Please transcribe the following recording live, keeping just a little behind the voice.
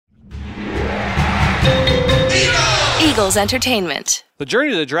Eagles Entertainment. The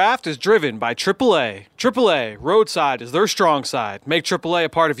journey to the draft is driven by AAA. AAA, roadside is their strong side. Make AAA a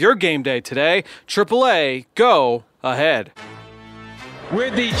part of your game day today. AAA, go ahead.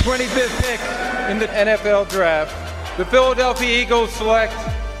 With the 25th pick in the NFL Draft, the Philadelphia Eagles select.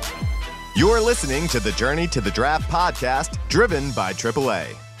 You're listening to the Journey to the Draft podcast, driven by AAA.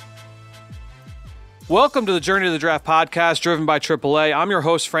 Welcome to the Journey to the Draft podcast, driven by AAA. I'm your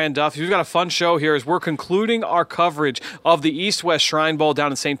host, Fran Duffy. We've got a fun show here as we're concluding our coverage of the East-West Shrine Bowl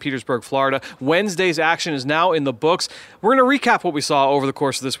down in St. Petersburg, Florida. Wednesday's action is now in the books. We're going to recap what we saw over the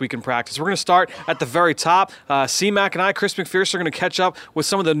course of this week in practice. We're going to start at the very top. C-Mac and I, Chris McPherson, are going to catch up with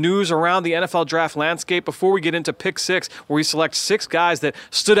some of the news around the NFL draft landscape before we get into Pick 6, where we select 6 guys that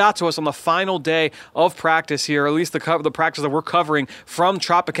stood out to us on the final day of practice here, or at least the practice that we're covering from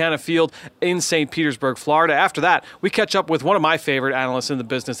Tropicana Field in St. Petersburg, Florida. After that, we catch up with one of my favorite analysts in the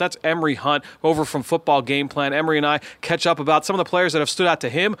business. That's Emory Hunt over from Football Game Plan. Emory and I catch up about some of the players that have stood out to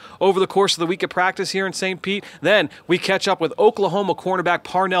him over the course of the week of practice here in St. Pete. Then we catch up with Oklahoma cornerback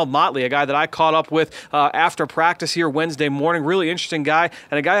Parnell Motley, a guy that I caught up with after practice here Wednesday morning. Really interesting guy,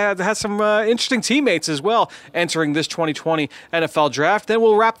 and a guy that has some interesting teammates as well entering this 2020 NFL Draft. Then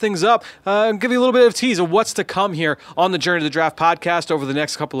we'll wrap things up and give you a little bit of a tease of what's to come here on the Journey to the Draft podcast over the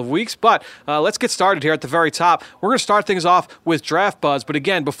next couple of weeks. But let's get started here at the very top. We're going to start things off with Draft Buzz. But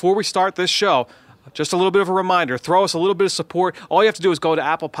again, before we start this show, just a little bit of a reminder, throw us a little bit of support. All you have to do is go to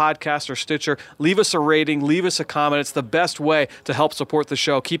Apple Podcasts or Stitcher, leave us a rating, leave us a comment. It's the best way to help support the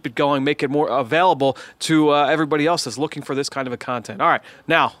show, keep it going, make it more available to everybody else that's looking for this kind of a content. All right,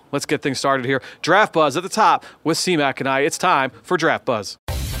 now let's get things started here. Draft Buzz at the top with C-Mac and I. It's time for Draft Buzz.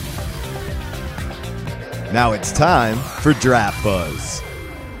 Now it's time for Draft Buzz.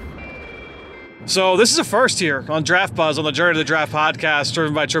 So this is a first here on Draft Buzz on the Journey to the Draft podcast,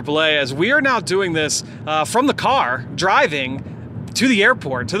 driven by AAA, as we are now doing this from the car, driving to the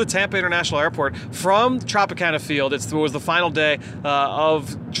airport, to the Tampa International Airport from Tropicana Field. It was the final day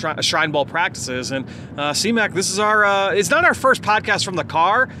of Shrine Bowl practices. And C-Mac, this is it's not our first podcast from the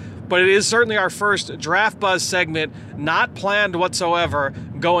car, but it is certainly our first Draft Buzz segment, not planned whatsoever,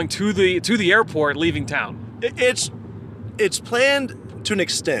 going to the airport, leaving town. It's planned to an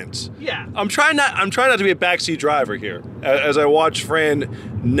extent. Yeah. I'm trying not to be a backseat driver here as I watch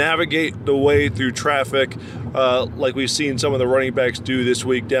Fran navigate the way through traffic like we've seen some of the running backs do this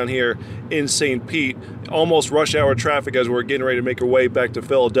week down here in St. Pete. Almost rush hour traffic as we're getting ready to make our way back to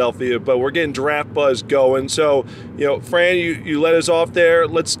Philadelphia, but we're getting Draft Buzz going. So, Fran, you let us off there.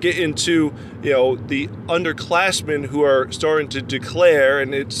 Let's get into, the underclassmen who are starting to declare,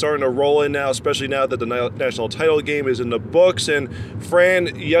 and it's starting to roll in now, especially now that the national title game is in the books. And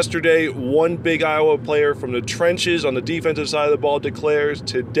Fran, yesterday, one big Iowa player from the trenches on the defensive side of the ball declares.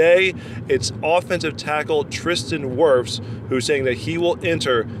 Today, it's offensive tackle Tristan Wirfs, who's saying that he will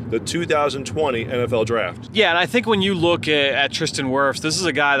enter the 2020 NFL Draft. Yeah, and I think when you look at Tristan Wirfs, this is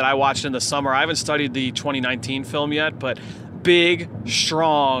a guy that I watched in the summer. I haven't studied the 2019 film yet, but big,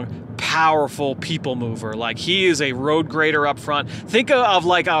 strong, powerful people mover. Like, he is a road grader up front. Think of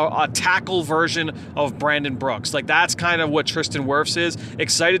like a tackle version of Brandon Brooks. Like, that's kind of what Tristan Wirfs is.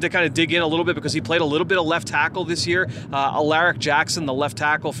 Excited to kind of dig in a little bit because he played a little bit of left tackle this year. Alaric Jackson, the left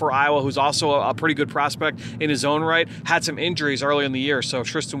tackle for Iowa, who's also a pretty good prospect in his own right, had some injuries early in the year. So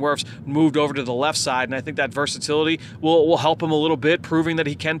Tristan Wirfs moved over to the left side, and I think that versatility will help him a little bit, proving that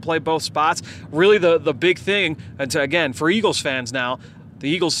he can play both spots. Really the big thing, and again, for Eagles fans now, the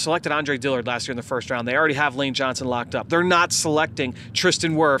Eagles selected Andre Dillard last year in the first round. They already have Lane Johnson locked up. They're not selecting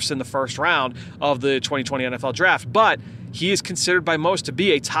Tristan Wirfs in the first round of the 2020 NFL Draft, but he is considered by most to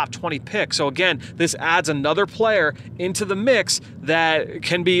be a top 20 pick. So again, this adds another player into the mix that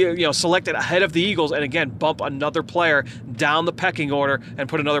can be, selected ahead of the Eagles, and again, bump another player down the pecking order and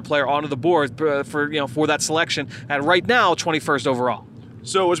put another player onto the board for that selection at right now 21st overall.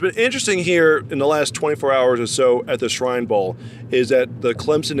 So what's been interesting here in the last 24 hours or so at the Shrine Bowl is that the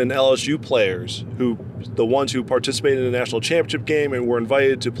Clemson and LSU players, the ones who participated in the national championship game and were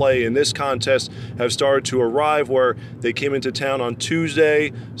invited to play in this contest, have started to arrive, where they came into town on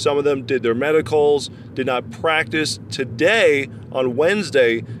Tuesday. Some of them did their medicals, did not practice. Today, on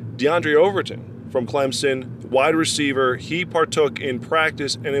Wednesday, DeAndre Overton from Clemson, wide receiver, he partook in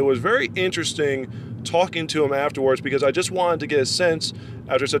practice, and it was very interesting talking to him afterwards, because I just wanted to get a sense,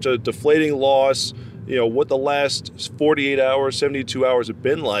 after such a deflating loss, what the last 48 hours, 72 hours have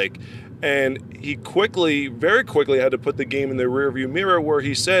been like. And he very quickly had to put the game in the rearview mirror, where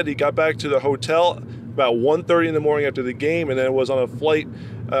he said he got back to the hotel about 1:30 in the morning after the game, and then was on a flight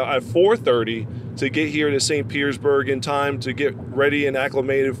at 4:30 to get here to St. Petersburg in time to get ready and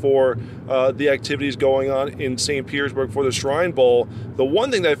acclimated for the activities going on in St. Petersburg for the Shrine Bowl. The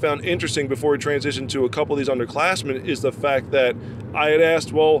one thing that I found interesting before we transitioned to a couple of these underclassmen is the fact that I had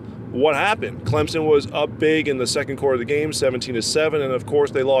asked, well, what happened? Clemson was up big in the second quarter of the game, 17-7, and of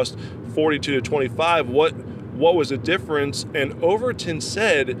course they lost 42-25. What was the difference? And Overton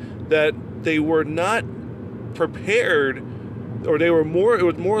said that they were not prepared, or they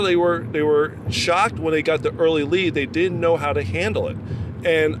were shocked when they got the early lead. They didn't know how to handle it.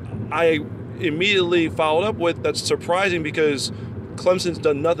 And I immediately followed up with, that's surprising because Clemson's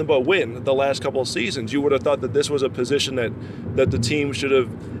done nothing but win the last couple of seasons. You would have thought that this was a position that the team should have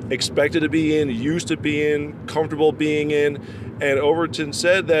expected to be in, used to be in, comfortable being in. And Overton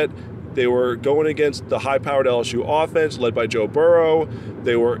said that they were going against the high-powered LSU offense led by Joe Burrow.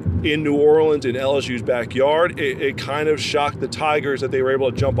 They were in New Orleans in LSU's backyard. It kind of shocked the Tigers that they were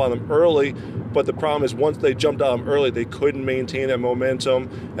able to jump on them early. But the problem is once they jumped on them early, they couldn't maintain that momentum,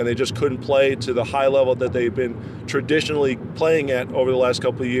 and they just couldn't play to the high level that they've been traditionally playing at over the last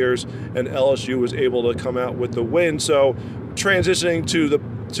couple of years, and LSU was able to come out with the win. So transitioning to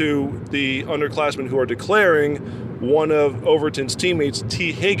the underclassmen who are declaring, one of Overton's teammates,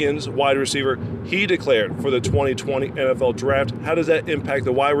 T. Higgins, wide receiver, he declared for the 2020 NFL Draft. How does that impact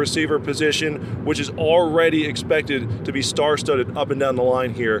the wide receiver position, which is already expected to be star-studded up and down the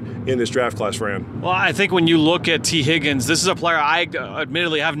line here in this draft class, Fran? Well, I think when you look at T. Higgins, this is a player I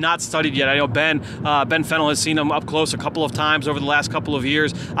admittedly have not studied yet. I know Ben Fennell has seen him up close a couple of times over the last couple of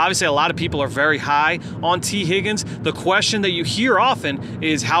years. Obviously, a lot of people are very high on T. Higgins. The question that you hear often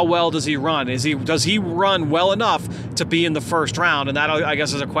is how well does he run? Does he run well enough to be in the first round? And that, I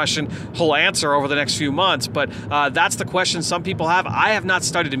guess, is a question he'll answer over the next few months. But that's the question some people have. I have not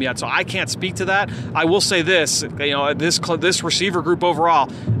studied him yet, so I can't speak to that. I will say this: this receiver group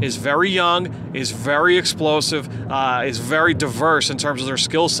overall is very young, is very explosive, is very diverse in terms of their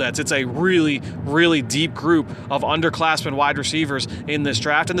skill sets. It's a really, really deep group of underclassmen wide receivers in this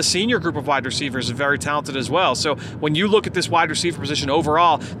draft, and the senior group of wide receivers is very talented as well. So when you look at this wide receiver position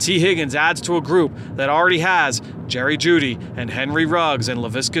overall, T. Higgins adds to a group that already has Jerry Jeudy and Henry Ruggs and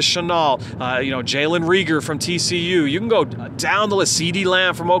Laviska Shenault, Jalen Reagor from TCU. You can go down the list, CeeDee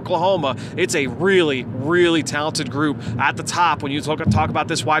Lamb from Oklahoma. It's a really, really talented group at the top. When you talk about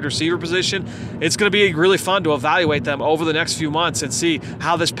this wide receiver position, it's going to be really fun to evaluate them over the next few months and see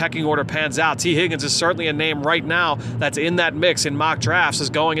how this pecking order pans out. T. Higgins is certainly a name right now that's in that mix in mock drafts, is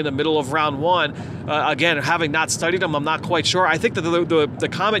going in the middle of round one. Again, having not studied him, I'm not quite sure. I think that the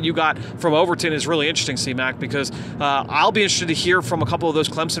comment you got from Overton is really interesting, C-Mac, because I'll be interested to hear from a couple of those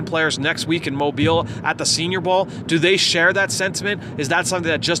Clemson players next week in Mobile at the Senior Bowl. Do they share that sentiment? Is that something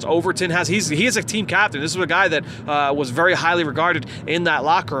that just Overton has? He is a team captain. This was a guy that was very highly regarded in that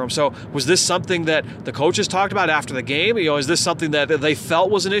locker room. So was this something that the coaches talked about after the game? Is this something that they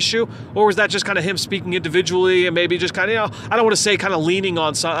felt was an issue? Or was that just kind of him speaking individually and maybe just kind of, I don't want to say kind of leaning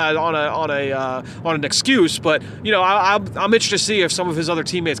on an excuse, but I'm interested to see if some of his other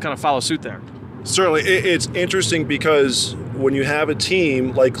teammates kind of follow suit there. Certainly, it's interesting because when you have a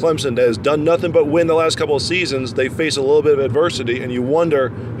team like Clemson that has done nothing but win the last couple of seasons, they face a little bit of adversity, and you wonder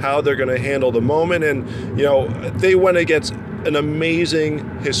how they're going to handle the moment. And, they went against an amazing,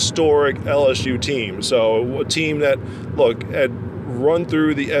 historic LSU team. So a team that, had run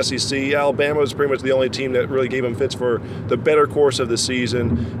through the SEC. Alabama was pretty much the only team that really gave them fits for the better course of the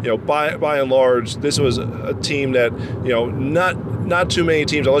season. By and large, this was a team that, not too many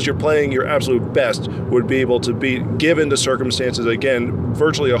teams, unless you're playing your absolute best, would be able to beat, given the circumstances. Again,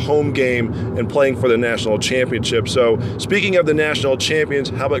 virtually a home game and playing for the national championship. So speaking of the national champions,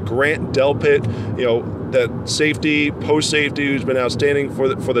 how about Grant Delpit? That safety, post safety, who's been outstanding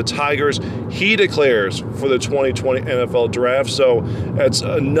for the Tigers. He declares for the 2020 NFL Draft. So that's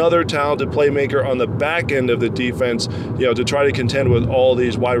another talented playmaker on the back end of the defense, to try to contend with all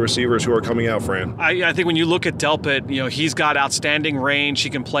these wide receivers who are coming out, Fran. I think when you look at Delpit, he's got outstanding range. He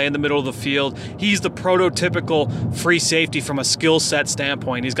can play in the middle of the field. He's the prototypical free safety from a skill set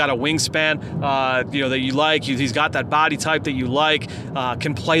standpoint. He's got a wingspan, that you like. He's got that body type that you like.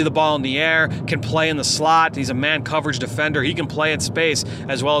 Can play the ball in the air. Can play in the slot. He's a man coverage defender. He can play in space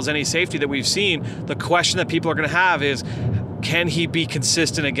as well as any safety that we've seen. The question that people are going to have is, can he be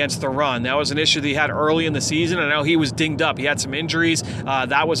consistent against the run? That was an issue that he had early in the season. I know he was dinged up. He had some injuries.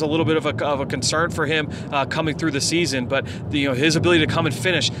 That was a little bit of a concern for him coming through the season. But his ability to come and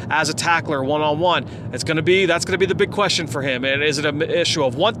finish as a tackler one-on-one, that's going to be the big question for him. And is it an issue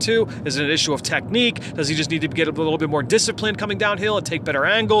of want to? Is it an issue of technique? Does he just need to get a little bit more disciplined coming downhill and take better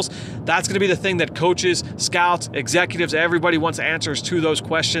angles? That's going to be the thing that coaches, scouts, executives, everybody wants answers to those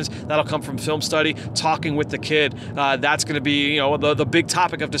questions. That'll come from film study, talking with the kid. That's going to be the big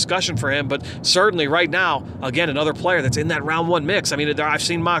topic of discussion for him. But certainly right now, again, another player that's in that round one mix. I mean, I've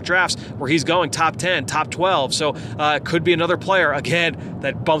seen mock drafts where he's going top 10, top 12. So it could be another player, again,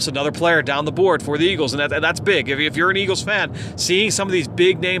 that bumps another player down the board for the Eagles. And that's big. If you're an Eagles fan, seeing some of these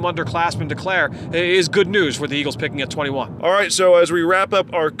big name underclassmen declare is good news for the Eagles picking at 21. All right, so as we wrap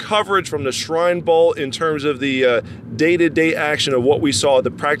up our coverage from the Shrine Bowl in terms of the day-to-day action of what we saw at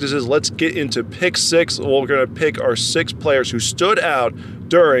the practices, let's get into Pick 6. We're going to pick our 6 players who stood out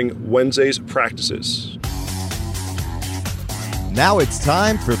during Wednesday's practices. Now it's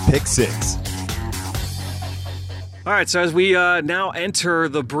time for Pick 6. All right, so as we now enter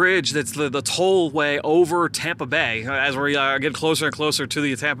the bridge that's the tollway over Tampa Bay, as we get closer and closer to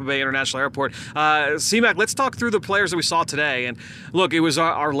the Tampa Bay International Airport, C-Mac, let's talk through the players that we saw today. And look, it was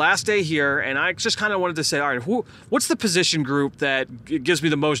our last day here, and I just kind of wanted to say, all right, what's the position group that gives me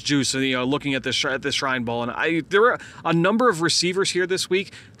the most juice, looking at this Shrine Bowl? And there were a number of receivers here this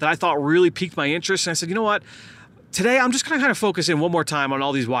week that I thought really piqued my interest, and I said, you know what? Today, I'm just going to kind of focus in one more time on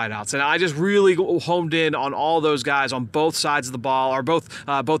all these wideouts, and I just really homed in on all those guys on both sides of the ball, or both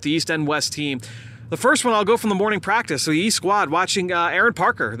the East and West team. The first one, I'll go from the morning practice. So the East squad, watching Aaron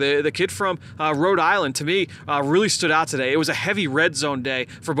Parker, the kid from Rhode Island, to me, really stood out today. It was a heavy red zone day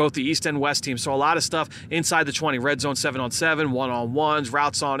for both the East and West teams. So a lot of stuff inside the 20, red zone 7-on-7, one-on-ones,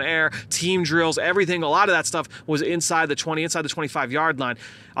 routes on air, team drills, everything. A lot of that stuff was inside the 20, inside the 25-yard line.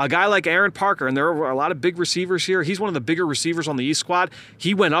 A guy like Aaron Parker, and there were a lot of big receivers here. He's one of the bigger receivers on the East squad.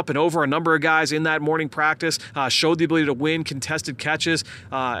 He went up and over a number of guys in that morning practice, showed the ability to win contested catches.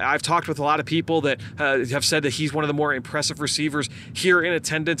 I've talked with a lot of people that have said that he's one of the more impressive receivers here in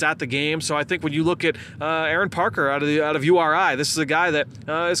attendance at the game. So I think when you look at Aaron Parker out of URI, this is a guy that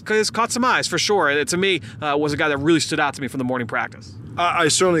has caught some eyes for sure. And to me, was a guy that really stood out to me from the morning practice. I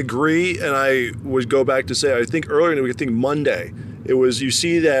certainly agree, and I would go back to say, I think earlier in the week, I think Monday, it was, you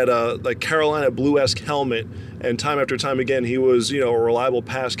see that like Carolina blue-esque helmet, and time after time again, he was, a reliable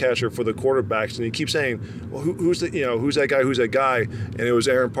pass catcher for the quarterbacks, and he keeps saying, well, who's that guy? And it was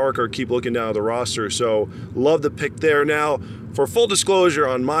Aaron Parker. Keep looking down at the roster. So love the pick there. Now, for full disclosure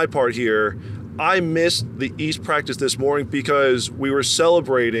on my part here, I missed the East practice this morning because we were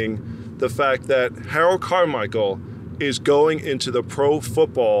celebrating the fact that Harold Carmichael is going into the Pro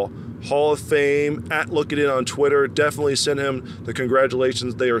Football Hall of Fame. At Look It In on Twitter, definitely send him the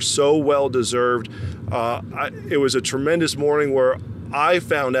congratulations. They are so well deserved. It was a tremendous morning where I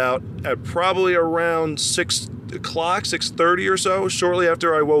found out at probably around 6 o'clock, 6:30 or so, shortly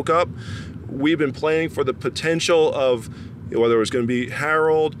after I woke up. We've been planning for the potential of whether it was going to be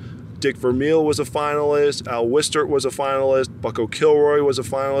Harold. Dick Vermeil was a finalist. Al Wistert was a finalist. Bucko Kilroy was a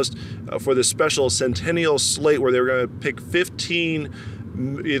finalist for the special centennial slate where they were going to pick 15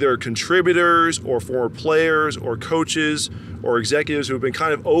 either contributors or former players or coaches or executives who have been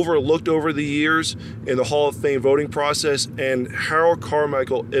kind of overlooked over the years in the Hall of Fame voting process. And Harold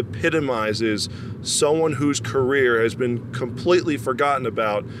Carmichael epitomizes someone whose career has been completely forgotten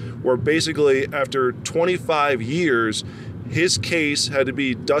about, where basically after 25 years, his case had to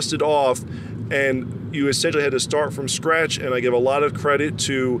be dusted off, and you essentially had to start from scratch. And I give a lot of credit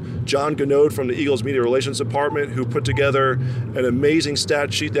to John Ganode from the Eagles Media Relations Department, who put together an amazing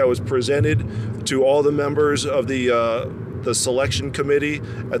stat sheet that was presented to all the members of the selection committee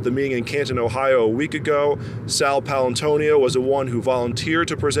at the meeting in Canton, Ohio a week ago. Sal Palantonio was the one who volunteered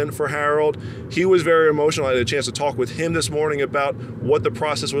to present for Harold. He was very emotional. I had a chance to talk with him this morning about what the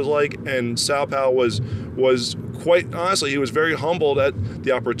process was like, and Sal Pal was quite honestly, he was very humbled at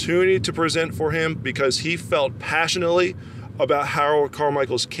the opportunity to present for him because he felt passionately about Harold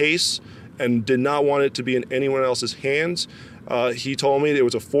Carmichael's case and did not want it to be in anyone else's hands. He told me it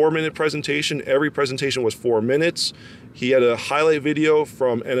was a 4-minute presentation. Every presentation was 4 minutes. He had a highlight video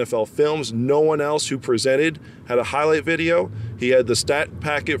from NFL Films. No one else who presented had a highlight video. He had the stat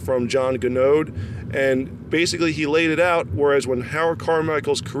packet from John Ganode, and basically he laid it out, whereas when Harold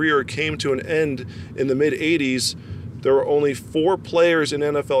Carmichael's career came to an end in the mid-'80s, there were only 4 players in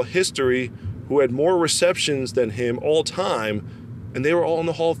NFL history who had more receptions than him all time, and they were all in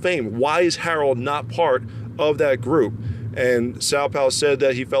the Hall of Fame. Why is Harold not part of that group? And Sal Powell said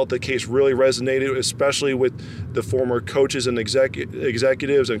that he felt the case really resonated, especially with the former coaches and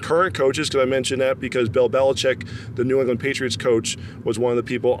executives and current coaches, because I mentioned that because Bill Belichick, the New England Patriots coach, was one of the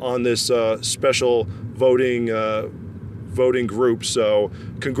people on this special voting group. So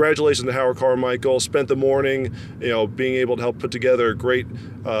congratulations to Howard Carmichael. Spent the morning, being able to help put together a great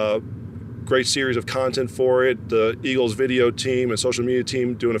series of content for it. The Eagles video team and social media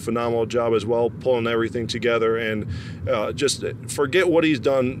team doing a phenomenal job as well, pulling everything together. And just forget what he's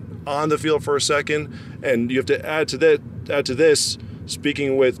done on the field for a second, and you have to add to this.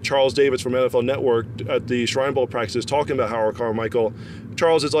 Speaking with Charles Davis from NFL Network at the Shrine Bowl practices, talking about Howard Carmichael,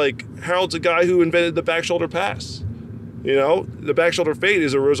 Charles is like, Harold's a guy who invented the back shoulder pass. The back shoulder fade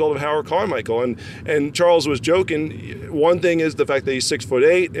is a result of Howard Carmichael. And Charles was joking. One thing is the fact that he's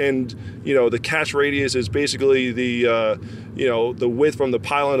 6'8", and the catch radius is basically the width from the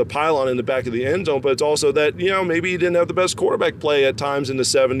pylon to pylon in the back of the end zone. But it's also that maybe he didn't have the best quarterback play at times in the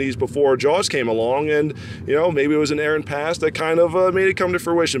 70s before Jaws came along, and maybe it was an errant pass that kind of made it come to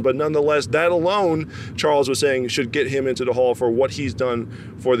fruition. But nonetheless, that alone, Charles was saying, should get him into the Hall for what he's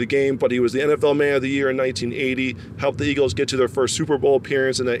done for the game. But he was the NFL Man of the Year in 1980, helped the Eagles get to their first Super Bowl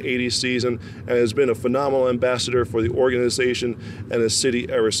appearance in that 80s season, and has been a phenomenal ambassador for the organization and the city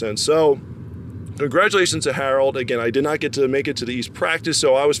ever since. So congratulations to Harold. Again, I did not get to make it to the East practice,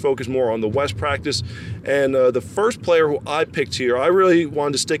 so I was focused more on the West practice. And the first player who I picked here, I really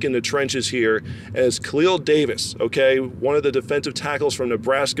wanted to stick in the trenches here, is Khalil Davis, one of the defensive tackles from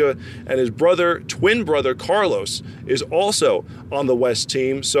Nebraska. And his twin brother, Carlos, is also on the West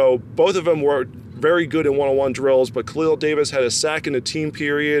team. So both of them were very good in one-on-one drills, but Khalil Davis had a sack in the team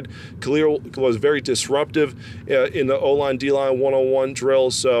period. Khalil was very disruptive in the O-line, D-line one-on-one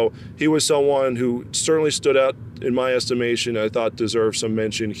drills, so he was someone who certainly stood out in my estimation. I thought deserved some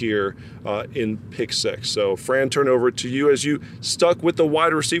mention here in Pick 6. So Fran, turn over to you as you stuck with the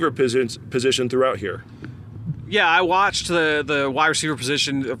wide receiver position throughout here. Yeah, I watched the wide receiver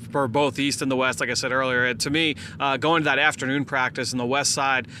position for both East and the West, like I said earlier. And to me, going to that afternoon practice on the West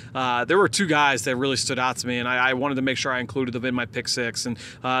side, there were two guys that really stood out to me, and I wanted to make sure I included them in my Pick 6. And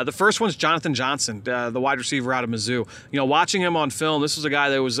the first one's Jonathan Johnson, the wide receiver out of Mizzou. Watching him on film, this was a guy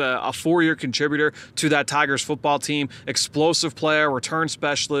that was a 4-year contributor to that Tigers football team, explosive player, return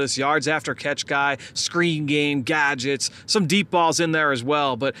specialist, yards after catch guy, screen game, gadgets, some deep balls in there as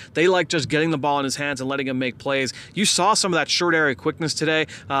well. But they like just getting the ball in his hands and letting him make plays. You saw some of that short area quickness today,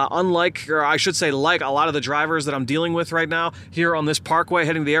 like a lot of the drivers that I'm dealing with right now here on this parkway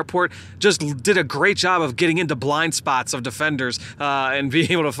heading to the airport, just did a great job of getting into blind spots of defenders and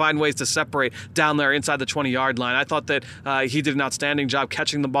being able to find ways to separate down there inside the 20-yard line. I thought that he did an outstanding job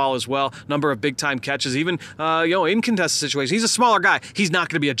catching the ball as well, number of big-time catches, even in contested situations. He's a smaller guy. He's not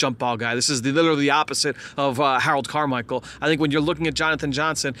going to be a jump ball guy. This is literally the opposite of Harold Carmichael. I think when you're looking at Jonathan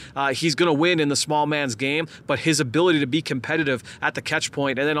Johnson, he's going to win in the small man's game, but his ability to be competitive at the catch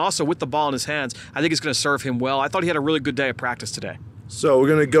point and then also with the ball in his hands, I think it's going to serve him well. I thought he had a really good day of practice today. So we're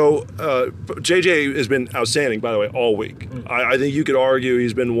going to go. JJ has been outstanding, by the way, all week. I think you could argue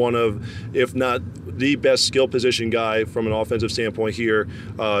he's been one of, if not the best skill position guy from an offensive standpoint here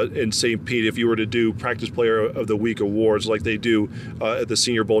in St. Pete, if you were to do Practice Player of the Week awards like they do at the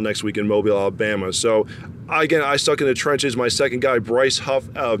Senior Bowl next week in Mobile, Alabama. So again, I stuck in the trenches. My second guy, Bryce Huff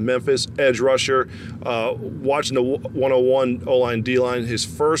out of Memphis, edge rusher, watching the 101 O-line, D-line. His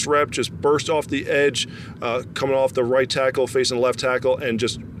first rep just burst off the edge, coming off the right tackle, facing the left tackle, and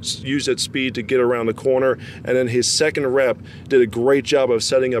just used its speed to get around the corner. And then his second rep did a great job of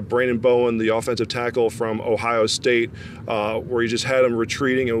setting up Brandon Bowen, the offensive tackle from Ohio State, where he just had him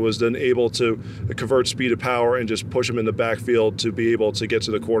retreating and was then able to convert speed to power and just push him in the backfield to be able to get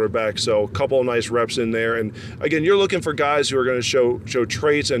to the quarterback. So a couple of nice reps in there. And again, you're looking for guys who are going to show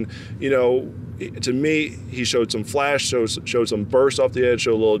traits, and to me, he showed some flash, showed some burst off the edge,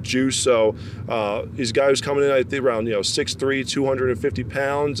 showed a little juice. So he's a guy who's coming in, I think, around 6'3", 250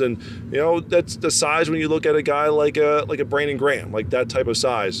 pounds, and that's the size when you look at a guy like a Brandon Graham, like that type of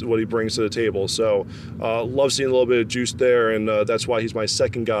size, what he brings to the table. So love seeing a little bit of juice there, and that's why he's my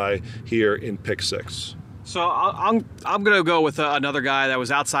second guy here in Pick 6. So I'm going to go with another guy that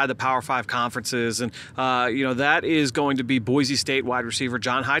was outside the Power 5 conferences, and that is going to be Boise State wide receiver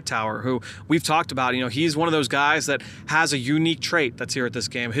John Hightower, who we've talked about. He's one of those guys that has a unique trait that's here at this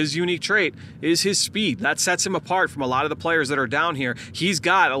game. His unique trait is his speed. That sets him apart from a lot of the players that are down here. He's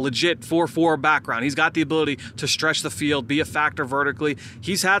got a legit 4.4 background. He's got the ability to stretch the field, be a factor vertically.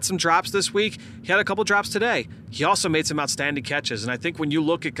 He's had some drops this week. He had a couple drops today. He also made some outstanding catches, and I think when you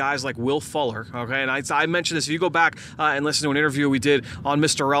look at guys like Will Fuller, and I mentioned this. If you go back and listen to an interview we did on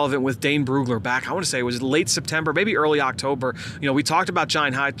Mr. Relevant with Dane Brugler back, I want to say it was late September, maybe early October. We talked about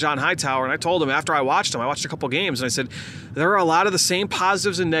John Hightower, and I told him after I watched a couple games, and I said, there are a lot of the same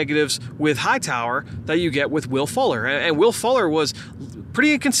positives and negatives with Hightower that you get with Will Fuller. And Will Fuller was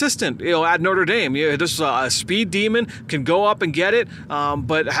pretty inconsistent, at Notre Dame. This is a speed demon, can go up and get it,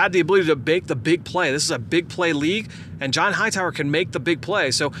 but had the ability to make the big play. This is a big play league, and John Hightower can make the big play.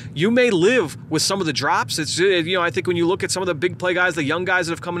 So you may live with some of the drops. It's I think when you look at some of the big play guys, the young guys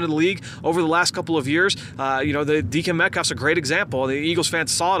that have come into the league over the last couple of years, the Deacon Metcalf's a great example. The Eagles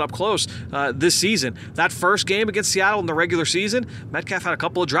fans saw it up close this season. That first game against Seattle in the regular season, Metcalf had a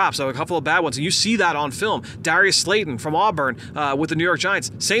couple of drops, a couple of bad ones, and you see that on film. Darius Slayton from Auburn with the New York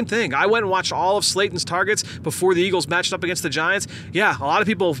Giants, same thing. I went and watched all of Slayton's targets before the Eagles matched up against the Giants. Yeah, a lot of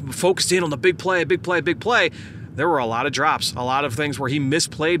people focused in on the big play. There were a lot of drops, a lot of things where he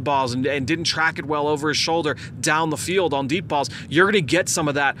misplayed balls and didn't track it well over his shoulder down the field on deep balls. You're going to get some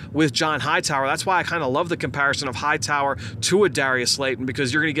of that with John Hightower. That's why I kind of love the comparison of Hightower to a Darius Slayton,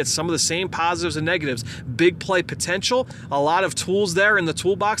 because you're going to get some of the same positives and negatives. Big play potential, a lot of tools there in the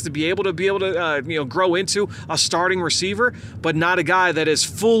toolbox to be able to grow into a starting receiver, but not a guy that is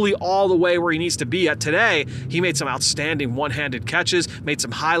fully all the way where he needs to be at today. He made some outstanding one-handed catches, made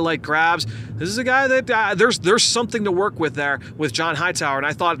some highlight grabs. This is a guy that there's something to work with there with John Hightower, and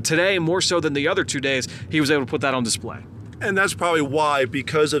I thought today, more so than the other 2 days, he was able to put that on display. And that's probably why,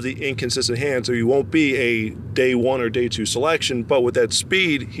 because of the inconsistent hands, so he won't be a day 1 or day 2 selection, but with that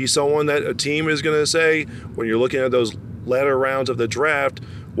speed, he's someone that a team is going to say, when you're looking at those latter rounds of the draft,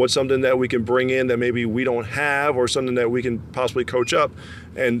 what's something that we can bring in that maybe we don't have, or something that we can possibly coach up.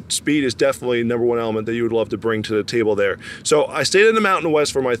 And speed is definitely number one element that you would love to bring to the table there. So I stayed in the Mountain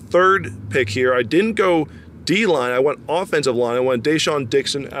West for my third pick here. I didn't go D-line, I went offensive line. I went Deshaun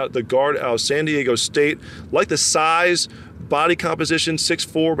Dixon, the guard out of San Diego State. Like the size, body composition,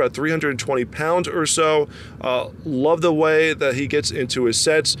 6'4", about 320 pounds or so. Love the way that he gets into his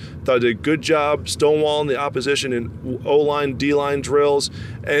sets. Thought he did a good job stonewalling the opposition in O-line, D-line drills.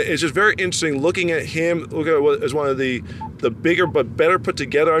 And it's just very interesting looking at him, as one of the bigger but better put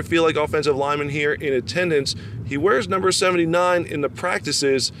together, I feel like, offensive linemen here in attendance. He wears number 79 in the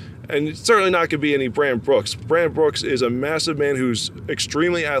practices, and it's certainly not going to be any Brandon Brooks. Brandon Brooks is a massive man who's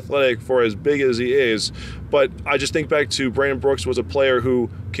extremely athletic for as big as he is. But I just think back to Brandon Brooks was a player who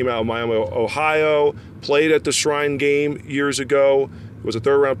came out of Miami, Ohio, played at the Shrine Game years ago, was a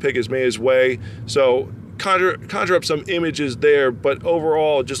third-round pick, has made his way. So conjure up some images there, but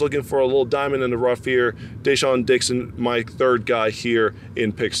overall, just looking for a little diamond in the rough here. Deshaun Dixon, my third guy here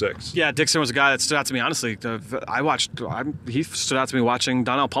in pick 6. Yeah, Dixon was a guy that stood out to me, honestly. He stood out to me watching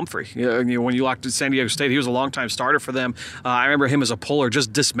Donnell Pumphrey. When you locked San Diego State, he was a longtime starter for them. I remember him as a puller,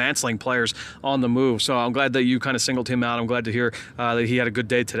 just dismantling players on the move. So I'm glad that you kind of singled him out. I'm glad to hear that he had a good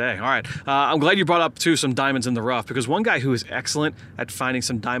day today. All right. I'm glad you brought up, too, some diamonds in the rough, because one guy who is excellent at finding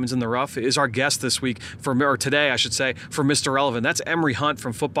some diamonds in the rough is our guest this week, today, I should say, for Mr. Relevant. That's Emory Hunt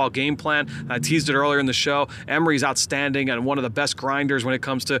from Football Game Plan. I teased it earlier in the show. Emory's outstanding and one of the best grinders when it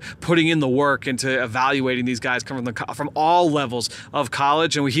comes to putting in the work and to evaluating these guys coming from all levels of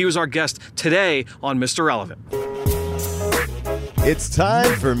college. And he was our guest today on Mr. Relevant. It's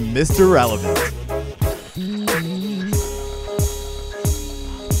time for Mr. Relevant.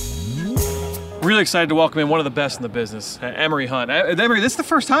 Really excited to welcome in one of the best in the business, Emory Hunt. Emory, this is the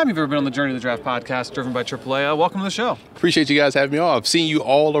first time you've ever been on the Journey to the Draft podcast, driven by AAA. Welcome to the show. Appreciate you guys having me on. I've seen you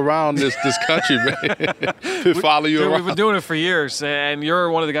all around this country, man. Follow you around. We've been doing it for years, and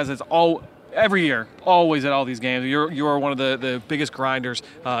you're one of the guys that's every year, always at all these games. You are one of the biggest grinders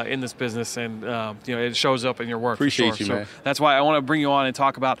in this business, and it shows up in your work. Appreciate you, man. So that's why I want to bring you on and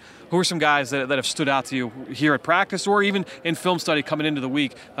talk about who are some guys that have stood out to you here at practice or even in film study coming into the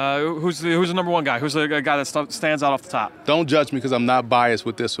week. Who's the number one guy? Who's the guy that stands out off the top? Don't judge me because I'm not biased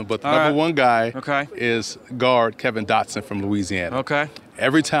with this one, but the number one guy is guard Kevin Dotson from Louisiana. Okay.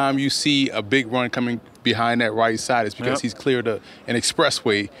 Every time you see a big run coming behind that right side, it's because he's cleared an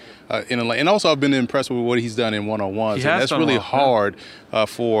expressway in a lane. And also, I've been impressed with what he's done in one-on-ones. And that's really hard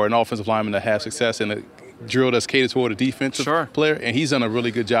for an offensive lineman to have success in a drill that's catered toward a defensive player, and he's done a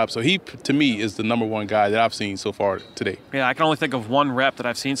really good job. So he, to me, is the number one guy that I've seen so far today. Yeah, I can only think of one rep that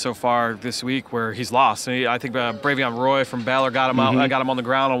I've seen so far this week where he's lost. I think Bravion Roy from Baylor got him out. I got him on the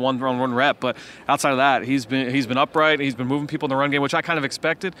ground on one rep, but outside of that, he's been upright. He's been moving people in the run game, which I kind of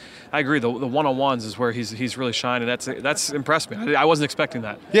expected. I agree. The one-on-ones is where he's really shining. That's impressed me. I wasn't expecting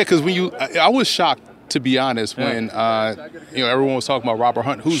that. Yeah, because I was shocked, to be honest, when everyone was talking about Robert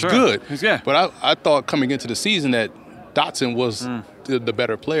Hunt, who's good. Yeah. But I thought coming into the season that Dotson was the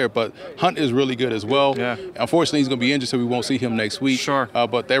better player, but Hunt is really good as well. Yeah. Unfortunately, he's going to be injured, so we won't see him next week. Sure.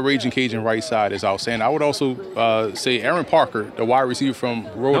 But that Raging Cajun right side is outstanding. I would also say Aaron Parker, the wide receiver from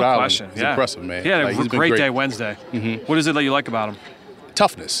Rhode Island, is impressive, man. Yeah, he's been great day Wednesday. Mm-hmm. What is it that you like about him?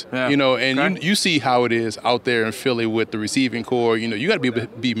 Toughness, and you see how it is out there in Philly with the receiving core. You got to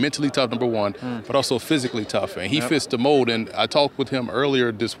be mentally tough, number one, but also physically tough. And he fits the mold. And I talked with him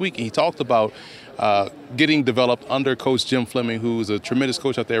earlier this week, and he talked about getting developed under Coach Jim Fleming, who's a tremendous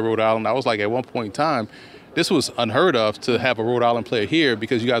coach out there at Rhode Island. I was like, at one point in time, this was unheard of to have a Rhode Island player here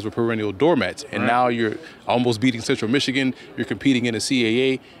because you guys were perennial doormats. And now you're almost beating Central Michigan. You're competing in the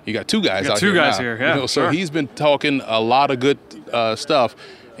CAA. You got two guys out here. Two guys here, yeah. So he's been talking a lot of good stuff.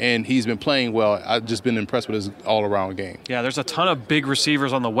 And he's been playing well. I've just been impressed with his all-around game. Yeah, there's a ton of big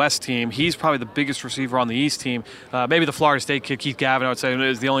receivers on the West team. He's probably the biggest receiver on the East team. Maybe the Florida State kid, Keith Gavin, I would say,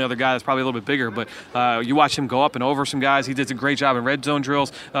 is the only other guy that's probably a little bit bigger. But you watch him go up and over some guys. He did a great job in red zone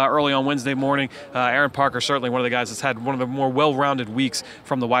drills early on Wednesday morning. Aaron Parker, certainly one of the guys that's had one of the more well-rounded weeks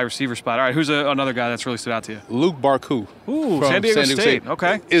from the wide receiver spot. All right, who's another guy that's really stood out to you? Luke Barku. Ooh, San Diego State.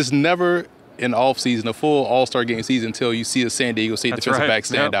 Okay. Is never in off-season, a full All-Star game season, until you see a San Diego State defensive back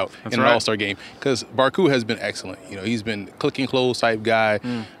stand out in an All-Star game. Because Barku has been excellent. He's been clicking close type guy,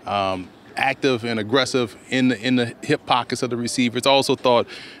 active and aggressive in the hip pockets of the receivers. Also thought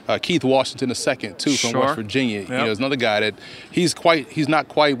Keith Washington II too from West Virginia. Is another guy that he's not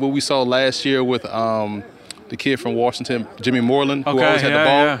quite what we saw last year with the kid from Washington, Jimmy Moreland, who always had the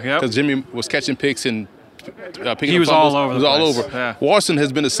ball because Jimmy was catching picks and he was all over. He was all over. Yeah. Washington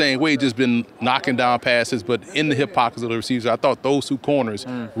has been the same way, just been knocking down passes, but in the hip pockets of the receivers. I thought those two corners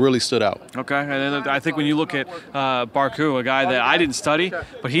really stood out. Okay, and then I think when you look at Barku, a guy that I didn't study,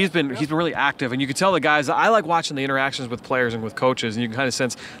 but he's been really active, and you can tell the guys. I like watching the interactions with players and with coaches, and you can kind of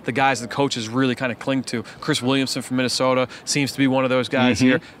sense the guys that coaches really kind of cling to. Chris Williamson from Minnesota seems to be one of those guys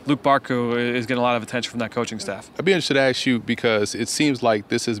here. Luke Barku is getting a lot of attention from that coaching staff. I'd be interested to ask you because it seems like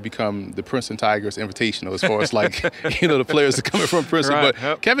this has become the Princeton Tigers Invitational as far as like the players are coming from Princeton.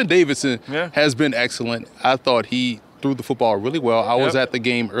 But Kevin Davidson has been excellent. I thought he threw the football really well. I was at the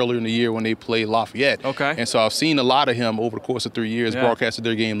game earlier in the year when they played Lafayette. Okay. And so I've seen a lot of him over the course of 3 years. Broadcasted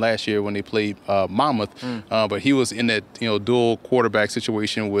their game last year when they played Monmouth. But he was in that dual quarterback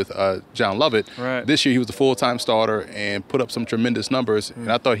situation with John Lovett. Right. This year he was a full-time starter and put up some tremendous numbers.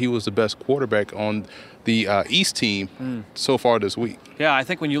 And I thought he was the best quarterback on the East team so far this week. Yeah, I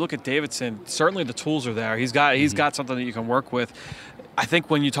think when you look at Davidson, certainly the tools are there. He's got something that you can work with. I think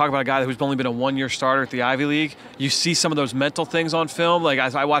when you talk about a guy who's only been a one-year starter at the Ivy League, you see some of those mental things on film. Like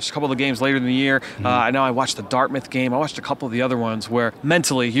I watched a couple of the games later in the year. I know I watched the Dartmouth game. I watched a couple of the other ones where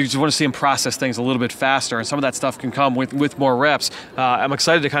mentally you just want to see him process things a little bit faster, and some of that stuff can come with more reps. I'm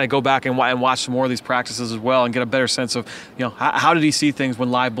excited to kind of go back and watch some more of these practices as well and get a better sense of how did he see things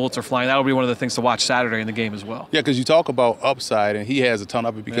when live bullets are flying. That'll be one of the things to watch Saturday in the game as well. Yeah, because you talk about upside, and he has a ton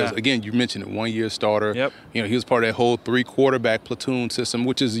of it because, again, you mentioned it, one-year starter. Yep. He was part of that whole 3-quarterback platoon system,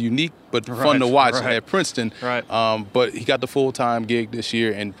 which is unique but fun to watch at Princeton. Right. But he got the full-time gig this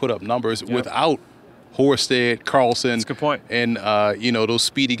year and put up numbers without Horsted, Carlson. That's a good point. And, those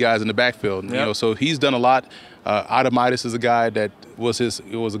speedy guys in the backfield. Yep. So he's done a lot. Adamitis is a guy that was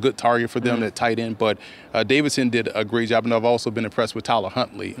a good target for them at tight end. But Davidson did a great job. And I've also been impressed with Tyler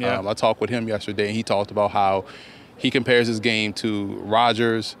Huntley. Yeah. I talked with him yesterday, and he talked about how he compares his game to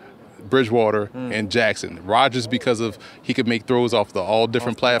Rodgers, Bridgewater, and Jackson. Rodgers because of he could make throws off all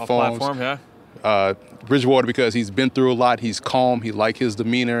different platforms. Bridgewater because he's been through a lot. He's calm. He likes his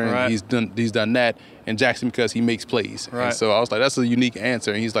demeanor, and he's done that. And Jackson because he makes plays. Right. And so I was like, that's a unique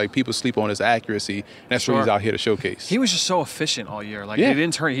answer. And he's like, people sleep on his accuracy. And that's what he's out here to showcase. He was just so efficient all year.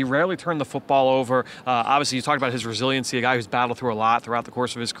 He rarely turned the football over. Obviously, you talked about his resiliency, a guy who's battled through a lot throughout the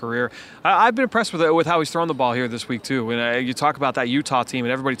course of his career. I've been impressed with how he's thrown the ball here this week, too. When you talk about that Utah team,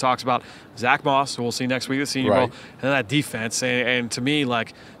 and everybody talks about Zach Moss, who we'll see next week at the Senior Bowl, and then that defense. And to me,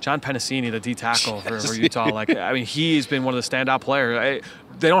 like, John Pennicini, the D tackle for Utah, he's been one of the standout players.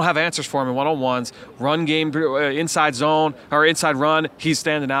 They don't have answers for him in one-on-ones. Run game, inside zone, or inside run, he's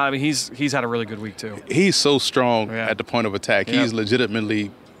standing out. He's had a really good week, too. He's so strong at the point of attack. Yeah. He's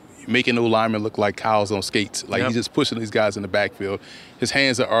legitimately making no linemen look like cows on skates. He's just pushing these guys in the backfield. His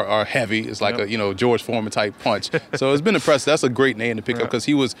hands are heavy. It's like a George Foreman type punch. So it's been impressive. That's a great name to pick up because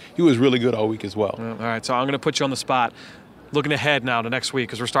he was really good all week as well. All right, so I'm going to put you on the spot. Looking ahead now to next week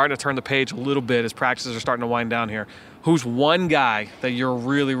because we're starting to turn the page a little bit as practices are starting to wind down here. Who's one guy that you're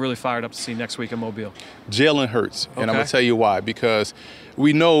really, really fired up to see next week in Mobile? Jalen Hurts, and I'm going to tell you why. Because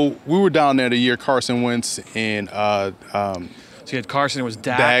we know we were down there the year Carson Wentz and So you had Carson, it was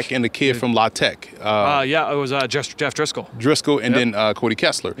Dak and the kid from La Tech. It was Jeff Driscoll. And then Cody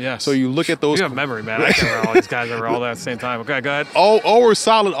Kessler. Yes. So you look at those. You have memory, man. I can't remember all these guys that were all there at the same time. Okay, go ahead. All were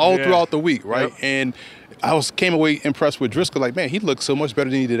solid throughout the week, right? Yep. And came away impressed with Driscoll. Like, man, he looked so much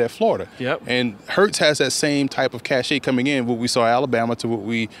better than he did at Florida. Yep. And Hurts has that same type of cachet coming in. What we saw at Alabama to what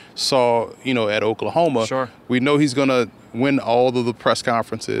we saw, at Oklahoma. Sure. We know he's going to win all of the press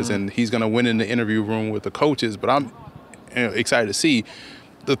conferences and he's going to win in the interview room with the coaches. But I'm excited to see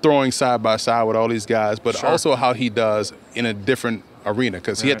the throwing side by side with all these guys, but also how he does in a different arena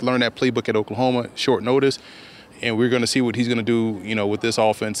because he had to learn that playbook at Oklahoma, short notice. And we're going to see what he's going to do, with this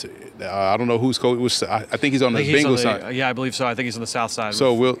offense. I don't know who's coach. I think he's on the Bengals side. Yeah, I believe so. I think he's on the south side.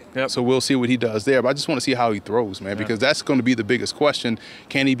 So we'll see what he does there. But I just want to see how he throws, man, because that's going to be the biggest question.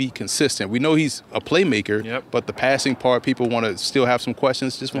 Can he be consistent? We know he's a playmaker, but the passing part, people want to still have some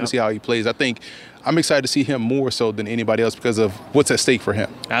questions. Just want to see how he plays. I think I'm excited to see him more so than anybody else because of what's at stake for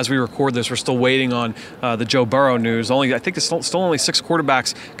him. As we record this, we're still waiting on the Joe Burrow news. I think there's still only 6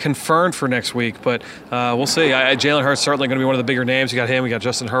 quarterbacks confirmed for next week, but we'll see. Jalen Hurts certainly going to be one of the bigger names. You got him. We got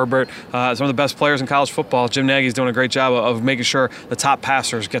Justin Herbert. Some of the best players in college football. Jim Nagy's doing a great job of making sure the top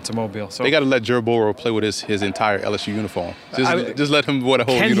passers get to Mobile. So they got to let Joe Burrow play with his entire LSU uniform. Just let him wear the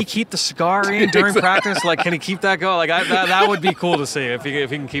whole uniform. Can he keep the cigar in during practice? Like, can he keep that going? Like, that would be cool to see if he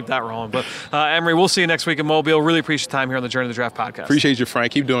can keep that rolling. But Emory, we'll see you next week in Mobile. Really appreciate your time here on the Journey to the Draft podcast. Appreciate you,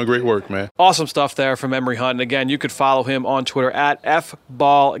 Frank. Keep doing great work, man. Awesome stuff there from Emory Hunt. And again, you could follow him on Twitter at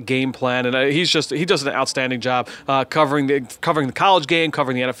FBallGamePlan. And he does an outstanding job covering the college game,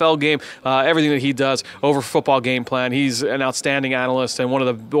 covering the NFL game, everything that he does over Football Game Plan. He's an outstanding analyst and one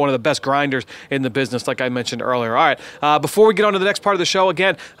of the best grinders in the business, like I mentioned earlier. All right, before we get on to the next part of the show,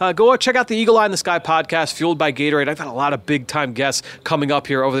 again, go check out the Eagle Eye in the Sky podcast, fueled by Gatorade. I've got a lot of big-time guests coming up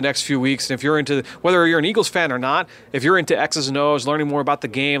here over the next few weeks. And if you're into, whether you're an Eagles fan or not, if you're into X's and O's, learning more about the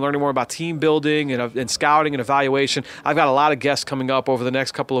game, learning more about team building and scouting and evaluation, I've got a lot of guests coming up over the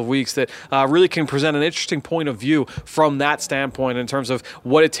next couple of weeks that really can present an interesting point of view from that standpoint in terms of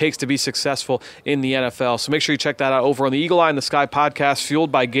what it takes to be successful in the NFL. So make sure you check that out over on the Eagle Eye in the Sky podcast,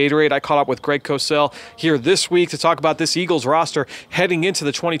 fueled by Gatorade. I caught up with Greg Cosell here this week to talk about this Eagles roster heading into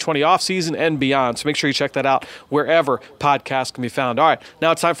the 2020 offseason and beyond. So make sure you check that out wherever podcasts can be found. All right,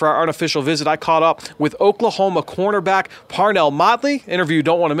 now it's time for our unofficial visit. I caught up with Oklahoma cornerback Parnell Motley. Interview you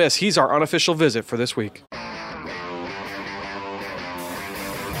don't want to miss. He's our unofficial visit for this week.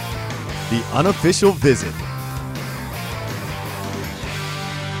 The unofficial visit.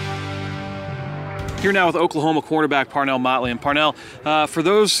 Here now with Oklahoma cornerback Parnell Motley. And Parnell, for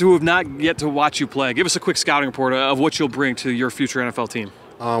those who have not yet to watch you play, give us a quick scouting report of what you'll bring to your future NFL team.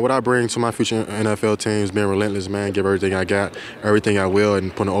 What I bring to my future NFL team is being relentless, man. Give everything I got, everything I will,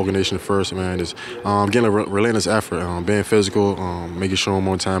 and put the organization first, man. Just getting a relentless effort, being physical, making sure I'm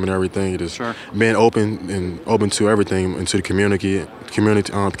on time and everything. Just being open to everything, and to the community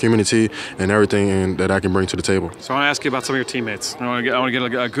and everything that I can bring to the table. So I want to ask you about some of your teammates. I want to get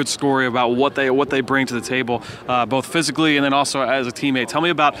a good story about what they bring to the table, both physically and then also as a teammate. Tell me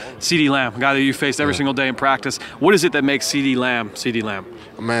about CeeDee Lamb, a guy that you faced every single day in practice. What is it that makes CeeDee Lamb CeeDee Lamb?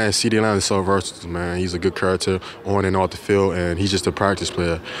 Man, CeeDee Lamb is so versatile, man. He's a good character on and off the field, and he's just a practice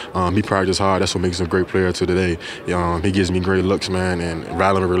player. He practices hard. That's what makes him a great player to today. He gives me great looks, man, and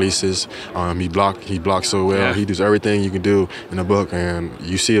rattling releases. He blocks so well. Yeah. He does everything you can do in the book, and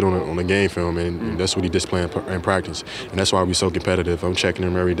you see it on the game film, and that's what he displays in practice. And that's why we're so competitive. I'm checking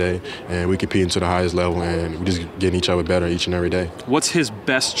him every day, and we compete to the highest level, and we're just getting each other better each and every day. What's his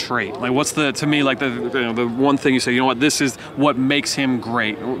best trait? Like, what's the one thing you say, you know what, this is what makes him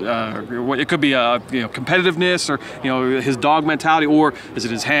great? It could be competitiveness, or his dog mentality, or is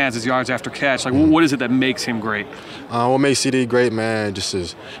it his hands, his yards after catch? Like, what is it that makes him great? What makes CeeDee great, man, just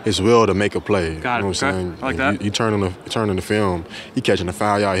his will to make a play. Got it. You know what I'm saying? I like that. You turn on the film, he catching a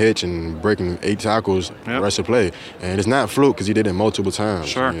 5-yard hitch and breaking 8 tackles the rest of the play, and it's not fluke because he did it multiple times.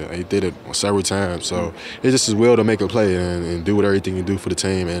 Sure. Yeah, he did it several times. So it's just his will to make a play and do everything he can do for the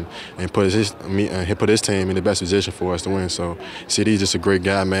team and put his team in the best position for us to win. So CeeDee's just a great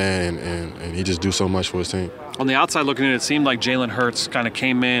guy, man, and he just do so much for his team. On the outside looking in, it seemed like Jalen Hurts kind of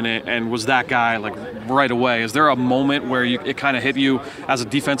came in and was that guy like right away. Is there a moment where it kind of hit you as a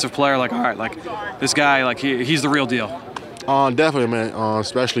defensive player, like, all right, like this guy, like he's the real deal? Definitely, man.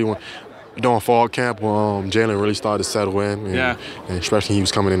 Especially when during fall camp, Jalen really started to settle in. And especially he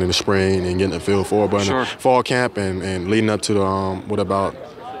was coming in the spring and getting the feel for it. But in fall camp and leading up to the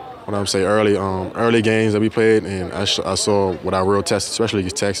early games that we played, and I saw what our real test, especially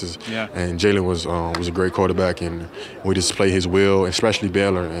against Texas. Yeah. And Jalen was a great quarterback, and we just played his will, especially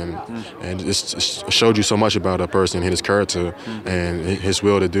Baylor, and it showed you so much about a person, his character, and his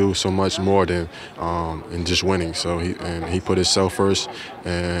will to do so much more than just winning. So he put himself first,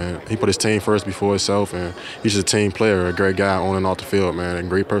 and he put his team first before himself, and he's just a team player, a great guy on and off the field, man, a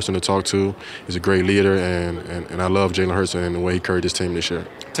great person to talk to. He's a great leader, and I love Jalen Hurts and the way he carried his team this year.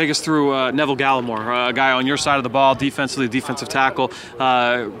 Take us through Neville Gallimore, a guy on your side of the ball, defensively, defensive tackle.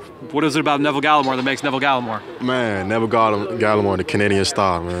 What is it about Neville Gallimore that makes Neville Gallimore? Man, Neville Gallimore, the Canadian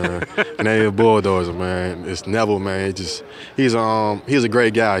star, man. Canadian Bulldozer, man. It's Neville, man. He's a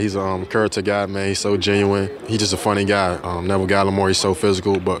great guy. He's a character guy, man. He's so genuine. He's just a funny guy. Neville Gallimore, he's so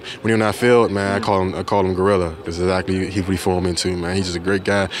physical, but when he's on that field, man, I call him Gorilla. That's exactly what he formed into, man. He's just a great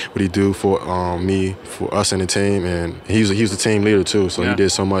guy. What he do for me, for us and the team, and he was the team leader too. So he did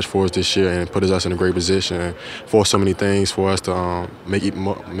so much for us this year and put us in a great position and forced so many things for us to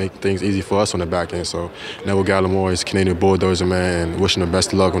make things easy for us on the back end. So Neville Gallimore is Canadian Bulldozer, man, and wishing him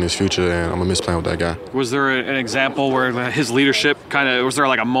best of luck on his future, and I'm gonna miss playing with that guy. Was there an example where his leadership was there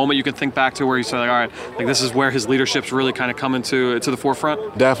like a moment you can think back to where you said, like, all right, like this is where his leadership's really kind of coming to the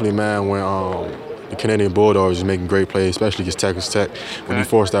forefront? Definitely, man. When the Canadian Bulldogs is making great plays, especially against Texas Tech. When he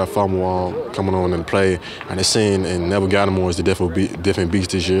forced that fumble coming on and play, and it's seen, and Neville Gallimore is the different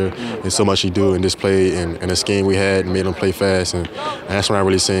beast this year. And so much he do in this play and the scheme we had and made him play fast. And that's when I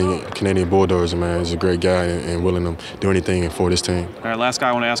really seen Canadian Bulldogs, man. He's a great guy and willing to do anything for this team. All right, last guy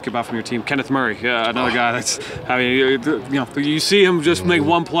I want to ask you about from your team, Kenneth Murray. Another guy that's, I mean, you see him just make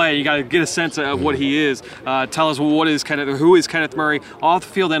one play, you got to get a sense of what he is. Tell us who is Kenneth Murray off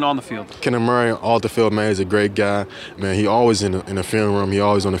the field and on the field? Kenneth Murray off the field, man, he's a great guy, man. He always in the film room. He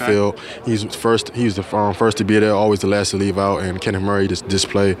always on the field. He's the first to be there, always the last to leave out. And Kenneth Murray just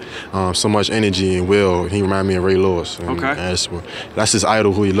display so much energy and will. He reminds me of Ray Lewis. And that's his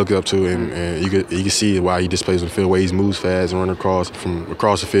idol, who he look up to, and you can see why he displays on the field, where he moves fast and run across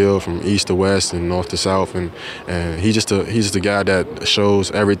the field from east to west and north to south, and he's just a guy that shows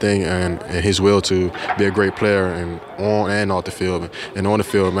everything and his will to be a great player and on and off the field. And on the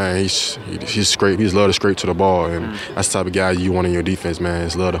field, man, he's great. He's love to scrape to the ball, and that's the type of guy you want in your defense, man.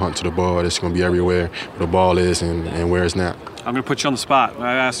 He's love to hunt to the ball. It's going to be everywhere where the ball is and where it's not. I'm going to put you on the spot. I've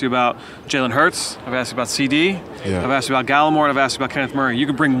asked you about Jalen Hurts. I've asked you about CD. Yeah. I've asked you about Gallimore, and I've asked you about Kenneth Murray. You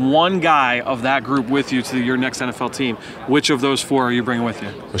can bring one guy of that group with you to your next NFL team. Which of those four are you bringing with you?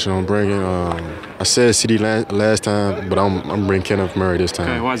 Which I'm bringing? I said CD last time, but I'm bringing Kenneth Murray this time.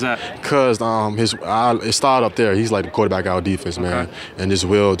 Okay, why is that? Because it started up there. He's like the quarterback out defense, man, and just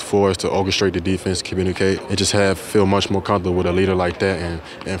will for us to orchestrate the defense, communicate, and just feel much more comfortable with a leader like that and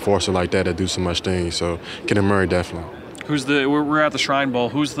enforcer like that do so much things. So Kenneth Murray definitely. We're at the Shrine Bowl.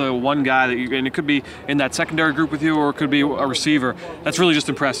 Who's the one guy that and it could be in that secondary group with you, or it could be a receiver that's really just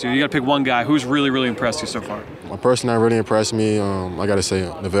impressed you? You got to pick one guy. Who's really, really impressed you so far? A person that really impressed me, I got to say,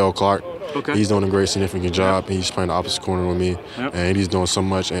 Neville Clark. Okay. He's doing a great, significant job. He's playing the opposite corner with me, and he's doing so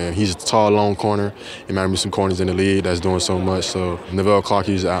much. And he's a tall, long corner. He might be some corners in the league that's doing so much. So Neville Clark,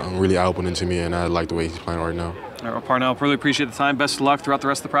 he's really outputting to me, and I like the way he's playing right now. All right, Parnell, really appreciate the time. Best of luck throughout the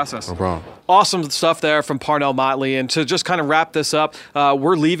rest of the process. No problem. Awesome stuff there from Parnell Motley. And to just kind of wrap this up,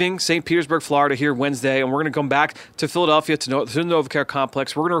 we're leaving St. Petersburg, Florida here Wednesday, and we're going to come back to Philadelphia to the NovaCare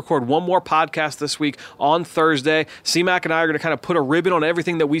Complex. We're going to record one more podcast this week on Thursday. C-Mac and I are going to kind of put a ribbon on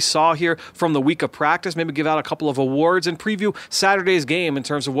everything that we saw here from the week of practice, maybe give out a couple of awards and preview Saturday's game in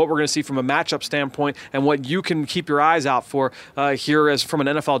terms of what we're going to see from a matchup standpoint and what you can keep your eyes out for here as from an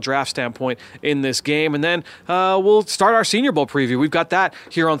NFL draft standpoint in this game. And then we'll start our Senior Bowl preview. We've got that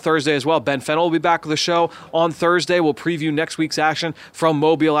here on Thursday as well. Ben Fennell will be back with the show on Thursday. We'll preview next week's action from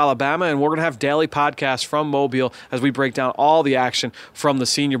Mobile, Alabama, and we're going to have daily podcasts from Mobile as we break down all the action from the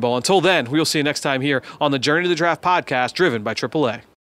Senior Bowl. Until then, we'll see you next time here on the Journey to the Draft podcast, driven by AAA.